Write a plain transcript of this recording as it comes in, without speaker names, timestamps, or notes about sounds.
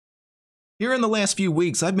Here in the last few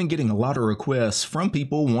weeks, I've been getting a lot of requests from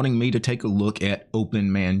people wanting me to take a look at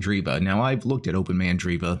OpenMandriva. Now, I've looked at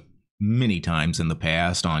OpenMandriva many times in the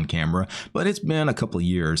past on camera, but it's been a couple of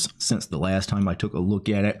years since the last time I took a look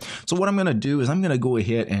at it. So what I'm going to do is I'm going to go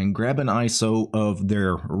ahead and grab an ISO of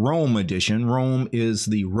their ROME edition. ROME is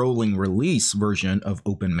the rolling release version of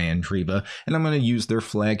OpenMandriva, and I'm going to use their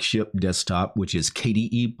flagship desktop, which is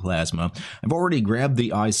KDE Plasma. I've already grabbed the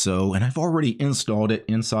ISO and I've already installed it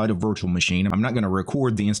inside a virtual machine. I'm not going to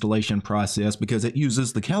record the installation process because it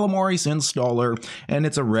uses the Calamares installer, and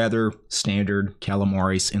it's a rather standard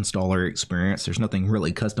Calamares installer experience. There's nothing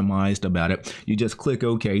really customized about it. You just click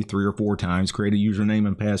OK 3 or 4 times, create a username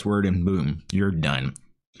and password, and boom, you're done.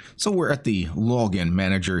 So we're at the login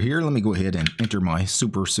manager here. Let me go ahead and enter my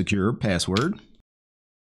super secure password.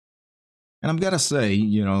 And I've got to say,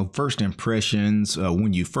 you know, first impressions,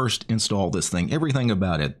 when you first install this thing, everything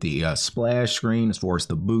about it, the splash screen as far as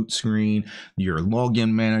the boot screen, your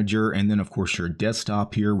login manager, and then of course your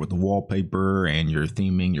desktop here with the wallpaper and your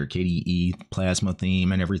theming, your KDE Plasma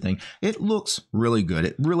theme and everything. It looks really good.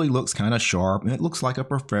 It really looks kind of sharp. It looks like a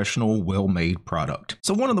professional, well-made product.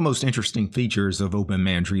 So one of the most interesting features of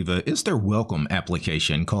OpenMandriva is their welcome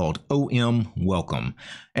application called OM Welcome.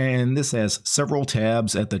 And this has several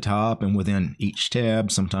tabs at the top, and within each tab,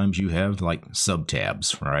 sometimes you have like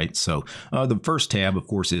sub-tabs, right? So the first tab, of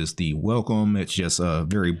course, is the welcome. It's just a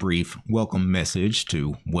very brief welcome message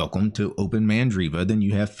to welcome to OpenMandriva. Then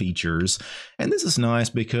you have features, and this is nice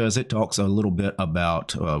because it talks a little bit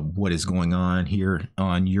about what is going on here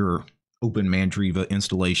on your OpenMandriva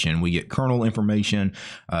installation. We get kernel information,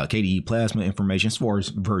 KDE Plasma information as far as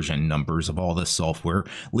version numbers of all this software,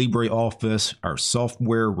 LibreOffice, our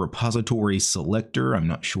software repository selector. I'm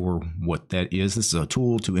not sure what that is. This is a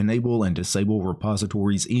tool to enable and disable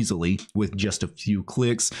repositories easily with just a few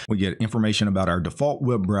clicks. We get information about our default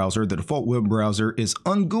web browser. The default web browser is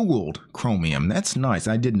ungoogled Chromium. That's nice.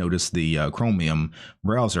 I did notice the Chromium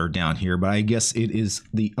browser down here, but I guess it is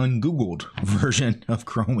the ungoogled version of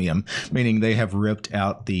Chromium, meaning they have ripped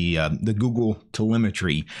out the Google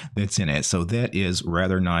telemetry that's in it. So that is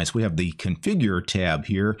rather nice. We have the configure tab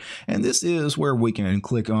here, and this is where we can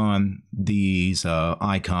click on these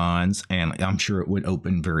icons, and I'm sure it would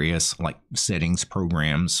open various like settings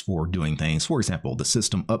programs for doing things. For example, the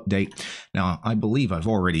system update. Now, I believe I've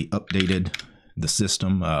already updated the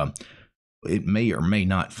system. It may or may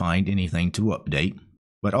not find anything to update,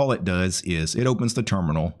 but all it does is it opens the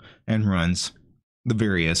terminal and runs the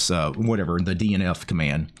various, whatever, the DNF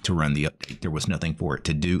command to run the update. There was nothing for it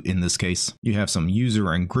to do in this case. You have some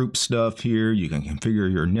user and group stuff here. You can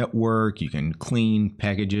configure your network. You can clean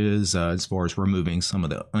packages as far as removing some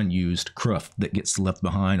of the unused cruft that gets left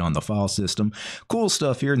behind on the file system. Cool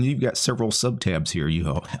stuff here. And you've got several sub-tabs here.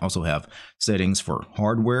 You also have settings for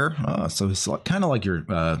hardware. So it's kind of like your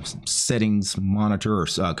settings monitor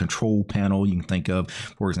or control panel you can think of.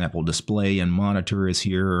 For example, display and monitor is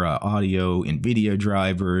here, audio and video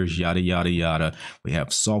drivers, yada, yada, yada. We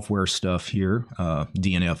have software stuff here.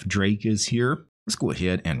 DNF Drake is here. Let's go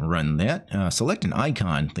ahead and run that. Select an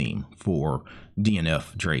icon theme for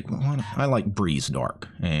DNF Drake. I like Breeze Dark,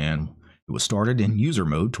 and it was started in user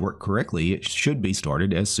mode. To work correctly, it should be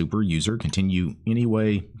started as super user. Continue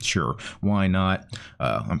anyway. Sure, why not?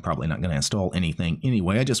 I'm probably not going to install anything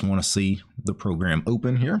anyway. I just want to see the program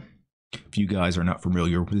open here. If you guys are not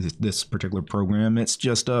familiar with this particular program, it's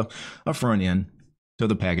just a front end to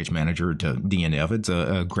the package manager to DNF. It's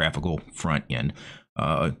a graphical front end.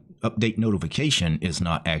 Update notification is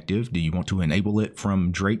not active. Do you want to enable it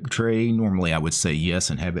from Drake tray? Normally I would say yes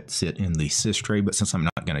and have it sit in the sys tray, but since I'm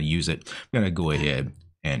not going to use it, I'm going to go ahead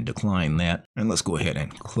and decline that. And let's go ahead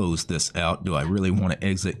and close this out. Do I really want to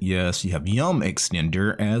exit? Yes. You have Yum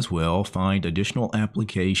Extender as well. Find additional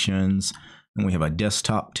applications. And we have a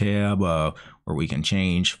desktop tab where we can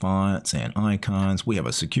change fonts and icons. We have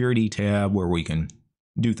a security tab where we can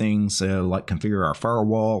do things like configure our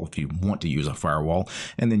firewall if you want to use a firewall.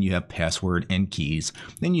 And then you have password and keys.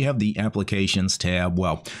 Then you have the applications tab.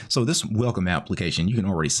 Well, so this welcome application, you can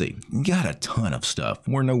already see, you got a ton of stuff.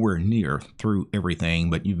 We're nowhere near through everything,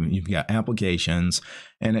 but you've got applications,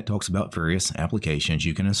 and it talks about various applications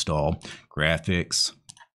you can install, graphics,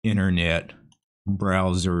 internet,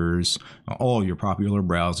 browsers. All your popular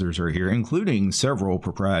browsers are here, including several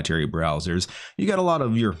proprietary browsers. You got a lot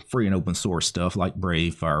of your free and open source stuff like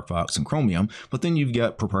Brave, Firefox, and Chromium, but then you've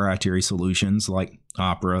got proprietary solutions like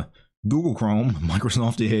Opera, Google Chrome,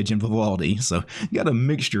 Microsoft Edge, and Vivaldi. So you got a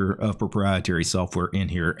mixture of proprietary software in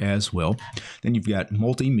here as well. Then you've got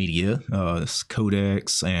multimedia,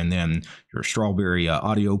 codecs, and then your Strawberry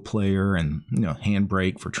audio player, and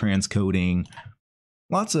Handbrake for transcoding.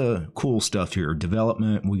 Lots of cool stuff here.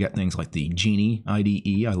 Development, we got things like the Genie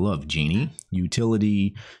IDE. I love Genie.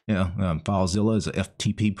 Utility, FileZilla is a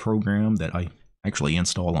FTP program that I actually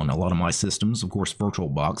install on a lot of my systems. Of course,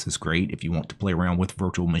 VirtualBox is great if you want to play around with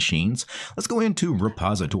virtual machines. Let's go into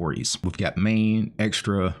repositories. We've got main,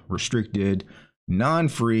 extra, restricted,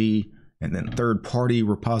 non-free, and then third-party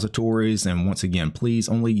repositories. And once again, please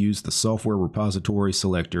only use the software repository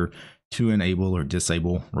selector to enable or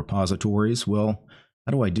disable repositories. Well,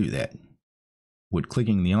 how do I do that? Would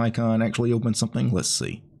clicking the icon actually open something? Let's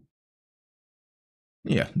see.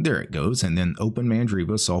 Yeah, there it goes. And then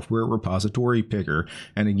OpenMandriva Software Repository Picker.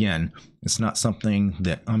 And again, it's not something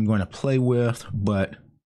that I'm going to play with, but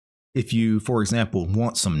if you, for example,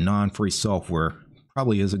 want some non-free software,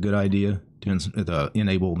 probably is a good idea to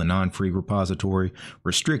enable the non-free repository.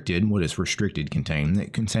 Restricted, what does restricted contain?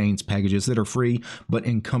 It contains packages that are free but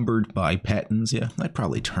encumbered by patents. Yeah, I'd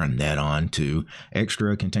probably turn that on too.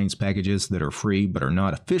 Extra contains packages that are free but are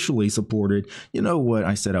not officially supported. You know what?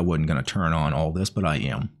 I said I wasn't going to turn on all this, but I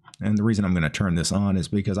am. And the reason I'm going to turn this on is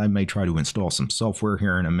because I may try to install some software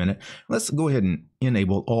here in a minute. Let's go ahead and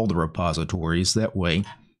enable all the repositories. That way,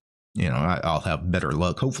 I'll have better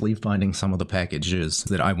luck, hopefully, finding some of the packages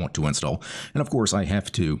that I want to install. And of course, I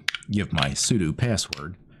have to give my sudo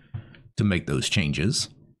password to make those changes.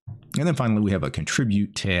 And then finally, we have a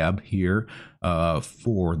contribute tab here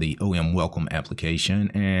for the OM Welcome application.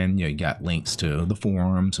 And you got links to the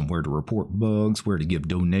forums and where to report bugs, where to give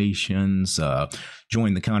donations,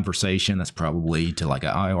 join the conversation. That's probably to like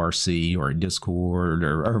an IRC or a Discord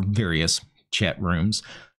or various chat rooms.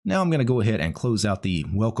 Now I'm going to go ahead and close out the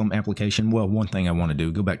welcome application. Well, one thing I want to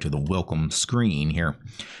do, go back to the welcome screen here.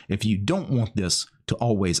 If you don't want this to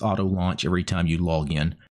always auto launch every time you log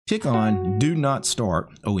in, click on do not start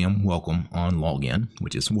OM welcome on login,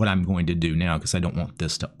 which is what I'm going to do now because I don't want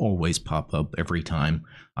this to always pop up every time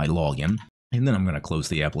I log in. And then I'm going to close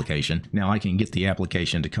the application. Now I can get the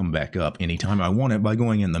application to come back up anytime I want it by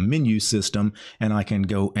going in the menu system, and I can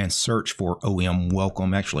go and search for OM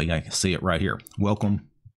welcome. Actually, I can see it right here. Welcome.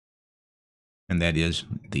 And that is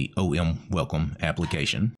the OM Welcome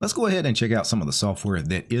application. Let's go ahead and check out some of the software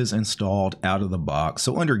that is installed out of the box.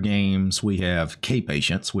 So under games, we have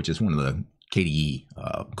KPatience, which is one of the KDE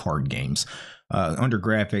card games. Under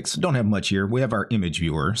graphics, don't have much here. We have our image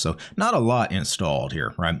viewer, so not a lot installed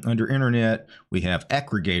here, right? Under internet, we have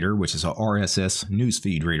Aggregator, which is a RSS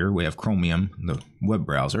newsfeed reader. We have Chromium, the web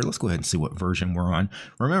browser. Let's go ahead and see what version we're on.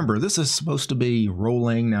 Remember, this is supposed to be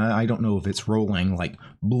rolling. Now, I don't know if it's rolling like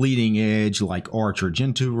bleeding edge, like Arch or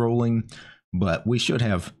Gentoo rolling, but we should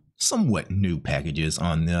have somewhat new packages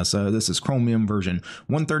on this. This is Chromium version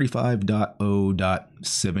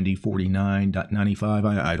 135.0.7049.95.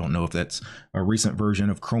 I don't know if that's a recent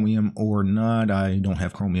version of Chromium or not. I don't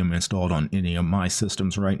have Chromium installed on any of my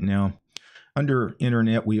systems right now. Under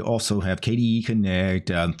internet, we also have KDE Connect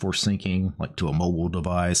for syncing like to a mobile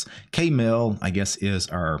device. Kmail, I guess, is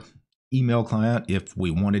our email client if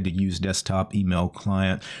we wanted to use desktop email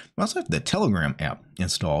client. We also have the Telegram app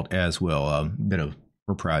installed as well. A bit of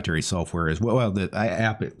proprietary software as well. Well, the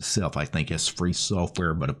app itself, I think, is free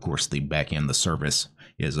software, but of course the backend, the service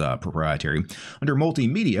is proprietary. Under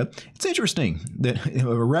multimedia, it's interesting that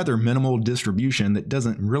a rather minimal distribution that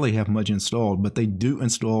doesn't really have much installed, but they do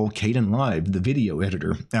install Kdenlive, the video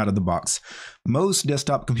editor, out of the box. Most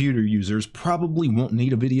desktop computer users probably won't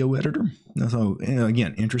need a video editor. So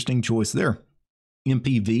again, interesting choice there.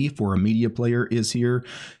 MPV for a media player is here.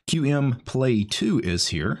 QM Play 2 is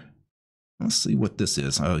here. Let's see what this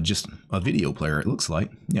is. Just a video player, it looks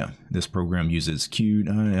like. Yeah, this program uses Qt.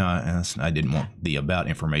 I didn't want the about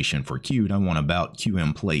information for Qt. I want about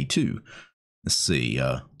QM Play 2. Let's see.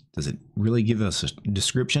 Does it really give us a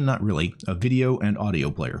description? Not really. A video and audio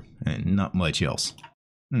player, and not much else.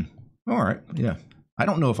 All right. Yeah. I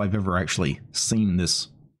don't know if I've ever actually seen this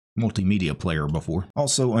multimedia player before.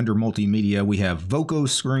 Also under multimedia, we have Voco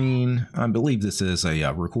Screen. I believe this is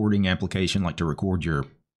a recording application, like to record your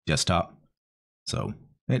desktop. So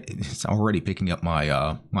it's already picking up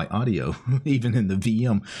my my audio, even in the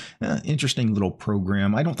VM. Interesting little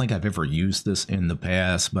program. I don't think I've ever used this in the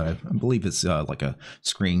past, but I believe it's like a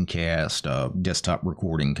screencast, desktop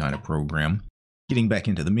recording kind of program. Getting back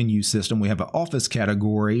into the menu system, we have an Office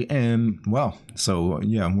category, and well, so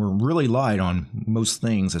yeah, we're really light on most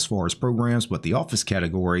things as far as programs, but the Office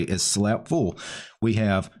category is slap full. We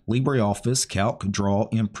have LibreOffice, Calc, Draw,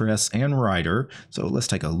 Impress, and Writer. So let's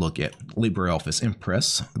take a look at LibreOffice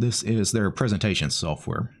Impress. This is their presentation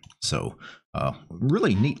software. So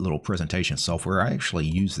really neat little presentation software. I actually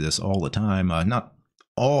use this all the time, not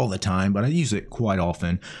all the time, but I use it quite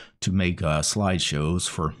often to make slideshows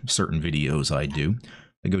for certain videos I do.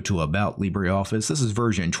 I go to About LibreOffice. This is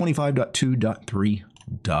version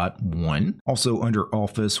 25.2.3.1. Also under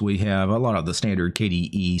Office, we have a lot of the standard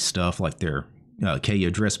KDE stuff like their K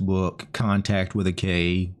address book, Contact with a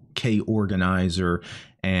K, K organizer,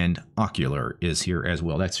 and Ocular is here as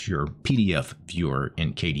well. That's your PDF viewer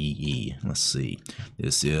in KDE. Let's see.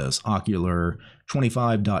 This is Ocular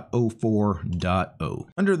 25.04.0.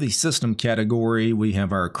 Under the system category, we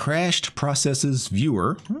have our crashed processes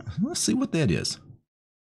viewer. Let's see what that is.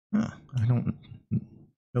 I don't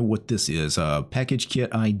know what this is. Package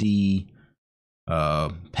kit ID,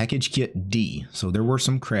 package kit D. So there were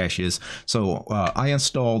some crashes. So I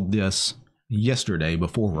installed this yesterday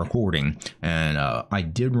before recording, and I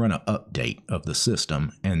did run an update of the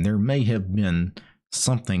system, and there may have been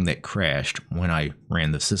something that crashed when I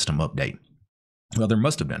ran the system update. Well, there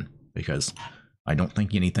must have been, because I don't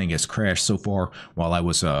think anything has crashed so far while I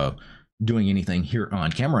was doing anything here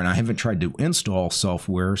on camera, and I haven't tried to install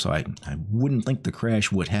software, so I wouldn't think the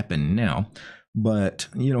crash would happen now. But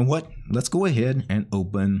you know what? Let's go ahead and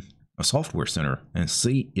open a software center and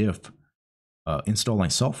see if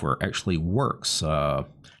installing software actually works. Now,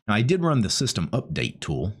 I did run the system update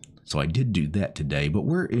tool, so I did do that today, but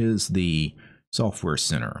where is the software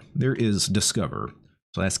center? There is Discover.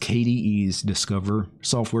 So that's KDE's Discover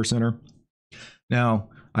Software Center. Now,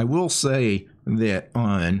 I will say that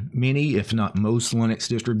on many, if not most Linux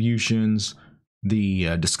distributions,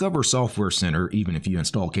 the Discover Software Center, even if you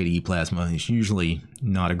install KDE Plasma, is usually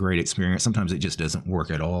not a great experience. Sometimes it just doesn't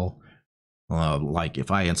work at all. Like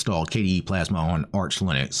if I installed KDE Plasma on Arch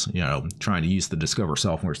Linux, you know, trying to use the Discover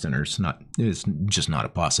Software Center it's just not a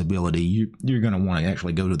possibility. You're going to want to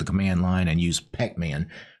actually go to the command line and use Pacman,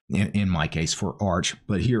 in my case for Arch.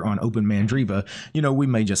 But here on OpenMandriva, you know, we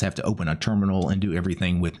may just have to open a terminal and do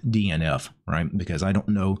everything with DNF, right? Because I don't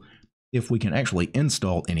know if we can actually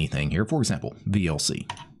install anything here. For example, VLC.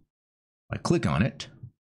 I click on it.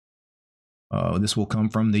 This will come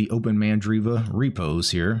from the OpenMandriva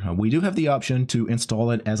repos here. We do have the option to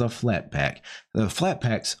install it as a Flatpak. The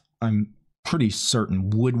Flatpaks, I'm pretty certain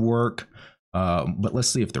would work, but let's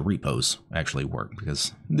see if the repos actually work,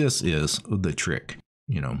 because this is the trick.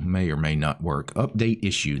 You know, may or may not work. Update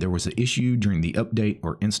issue. There was an issue during the update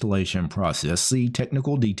or installation process. See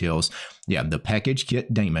technical details. Yeah, the package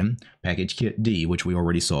kit daemon, package kit D, which we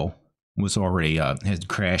already saw, was already has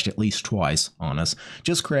crashed at least twice on us.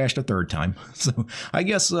 Just crashed a third time. So I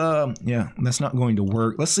guess yeah, that's not going to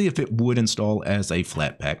work. Let's see if it would install as a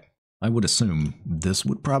Flatpak. I would assume this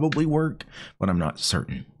would probably work, but I'm not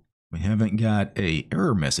certain. We haven't got a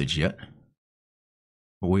error message yet.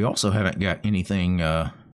 But we also haven't got anything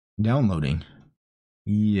downloading.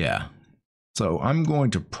 Yeah. So I'm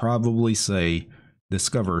going to probably say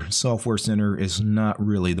Discover Software Center is not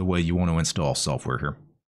really the way you want to install software here.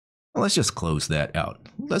 Well, let's just close that out.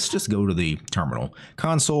 Let's just go to the terminal.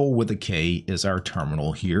 Console with a K is our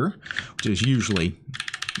terminal here, which is usually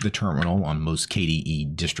the terminal on most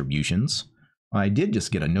KDE distributions. I did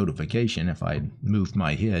just get a notification if I moved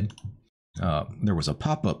my head. There was a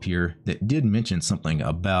pop-up here that did mention something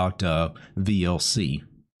about VLC.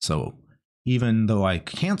 So even though I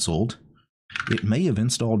canceled, it may have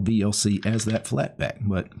installed VLC as that Flatpak.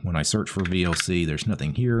 But when I search for VLC, there's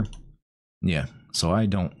nothing here. Yeah, so I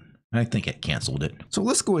think it canceled it. So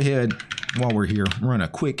let's go ahead, while we're here, run a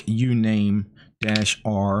quick uname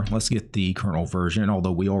 -r. Let's get the kernel version,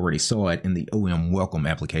 although we already saw it in the OM welcome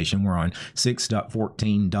application. We're on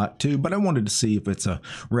 6.14.2, but I wanted to see if it's a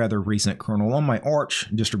rather recent kernel. On my Arch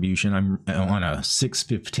distribution, I'm on a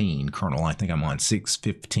 6.15 kernel. I think I'm on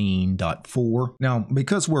 6.15.4. Now,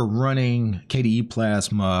 because we're running KDE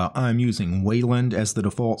Plasma, I'm using Wayland as the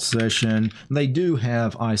default session. They do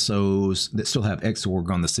have ISOs that still have Xorg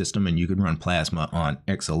on the system, and you can run Plasma on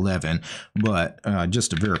X11, but just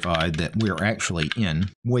to verify that we're actually in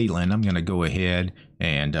Wayland, I'm going to go ahead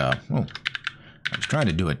and, I was trying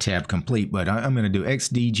to do a tab complete, but I'm going to do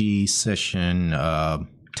XDG session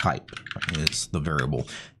type is the variable.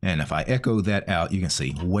 And if I echo that out, you can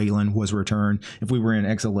see Wayland was returned. If we were in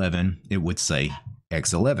X11, it would say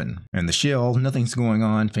X11. And the shell, nothing's going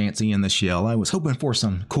on fancy in the shell. I was hoping for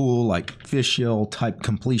some cool like fish shell type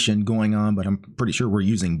completion going on, but I'm pretty sure we're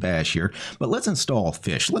using bash here. But let's install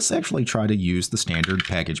fish. Let's actually try to use the standard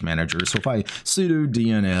package manager. So if I sudo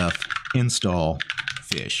dnf install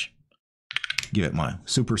fish, give it my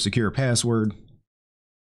super secure password,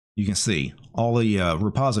 you can see all the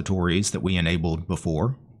repositories that we enabled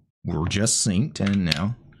before were just synced, and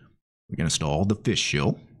now we can install the fish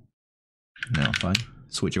shell. Now if I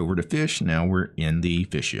switch over to fish, now we're in the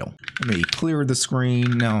fish shell. Let me clear the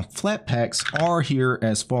screen. Now Flatpaks are here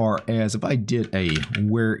as far as if I did a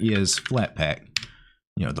where is Flatpak,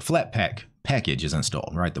 the Flatpak package is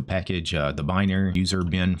installed, right? The package, the binary user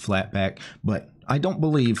bin Flatpak, but I don't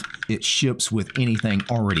believe it ships with anything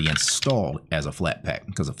already installed as a Flatpak,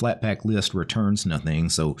 because a Flatpak list returns nothing.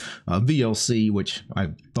 So VLC, which I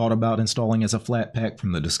thought about installing as a Flatpak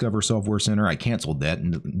from the Discover Software Center, I canceled that,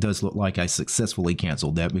 and it does look like I successfully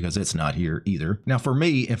canceled that because it's not here either. Now for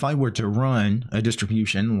me, if I were to run a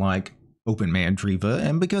distribution like OpenMandriva,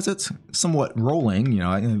 and because it's somewhat rolling,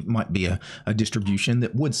 it might be a distribution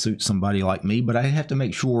that would suit somebody like me, but I have to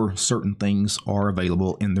make sure certain things are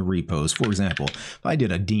available in the repos. For example, if I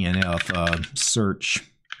did a DNF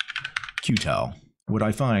search Qtile, would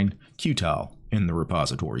I find Qtile in the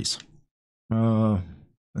repositories? Let's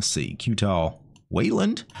see, Qtile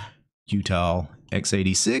Wayland, Qtile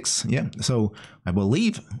x86, yeah, so I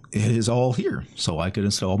believe it is all here. So I could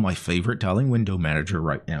install my favorite tiling window manager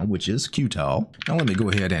right now, which is Qtile. Now let me go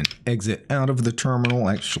ahead and exit out of the terminal.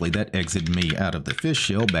 Actually, that exited me out of the fish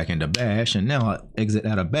shell back into Bash, and now I'll exit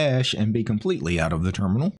out of Bash and be completely out of the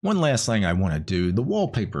terminal. One last thing I want to do, the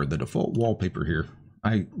wallpaper, the default wallpaper here,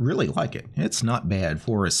 I really like it. It's not bad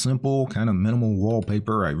for a simple kind of minimal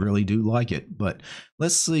wallpaper. I really do like it, but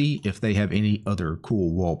let's see if they have any other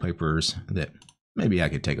cool wallpapers that maybe I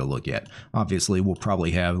could take a look at. Obviously, we'll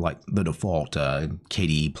probably have like the default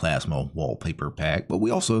KDE Plasma wallpaper pack, but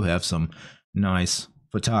we also have some nice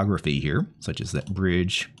photography here, such as that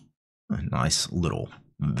bridge, a nice little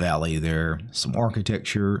valley there, some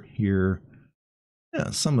architecture here. Yeah,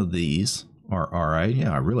 some of these are all right.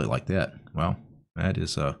 Yeah, I really like that. Wow, that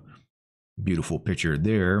is a beautiful picture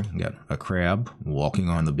there. Got a crab walking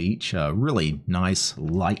on the beach. Really nice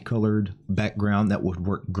light colored background that would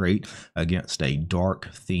work great against a dark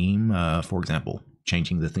theme. For example,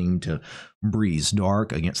 changing the theme to breeze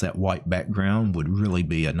dark against that white background would really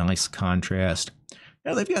be a nice contrast.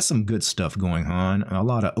 Now they've got some good stuff going on. A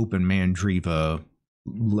lot of OpenMandriva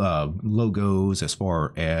logos as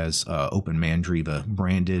far as OpenMandriva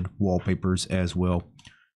branded wallpapers as well.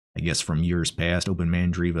 I guess from years past,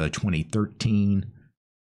 OpenMandriva 2013.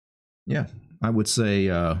 Yeah, I would say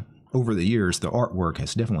over the years, the artwork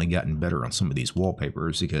has definitely gotten better on some of these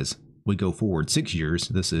wallpapers, because we go forward 6 years.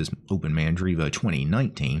 This is OpenMandriva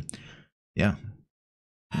 2019. Yeah,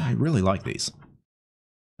 I really like these.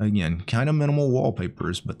 Again, kind of minimal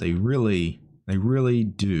wallpapers, but they really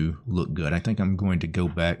do look good. I think I'm going to go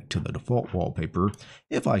back to the default wallpaper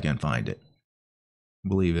if I can find it. I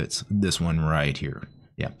believe it's this one right here.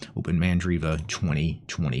 Yeah, OpenMandriva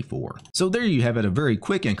 2024. So there you have it, a very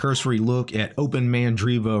quick and cursory look at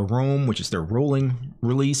OpenMandriva ROME, which is their rolling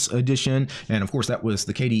release edition. And of course, that was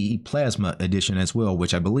the KDE Plasma edition as well,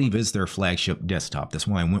 which I believe is their flagship desktop. That's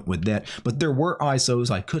why I went with that. But there were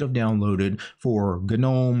ISOs I could have downloaded for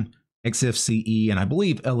GNOME, XFCE, and I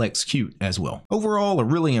believe LXQt as well. Overall, a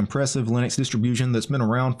really impressive Linux distribution that's been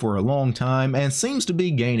around for a long time and seems to be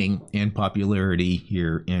gaining in popularity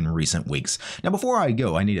here in recent weeks. Now, before I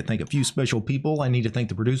go, I need to thank a few special people. I need to thank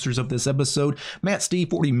the producers of this episode: Matt Steve,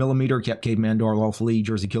 40mm, Cap Caveman, Darloff Lee,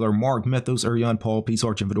 Jersey Killer, Mark, Mythos, Arion, Paul, Peace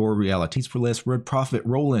Arch, and Fedora, Realities for Less, Red Prophet,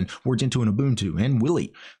 Roland, Wargento, and Ubuntu, and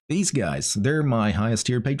Willie. These guys, they're my highest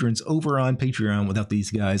tier patrons over on Patreon. Without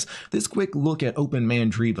these guys, this quick look at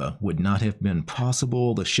OpenMandriva would not have been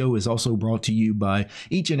possible. The show is also brought to you by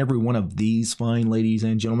each and every one of these fine ladies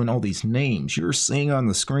and gentlemen. All these names you're seeing on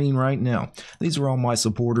the screen right now, these are all my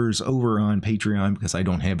supporters over on Patreon, because I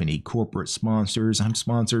don't have any corporate sponsors. I'm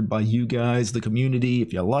sponsored by you guys, the community.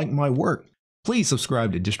 If you like my work, please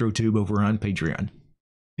subscribe to DistroTube over on Patreon.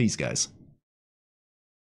 Peace, guys.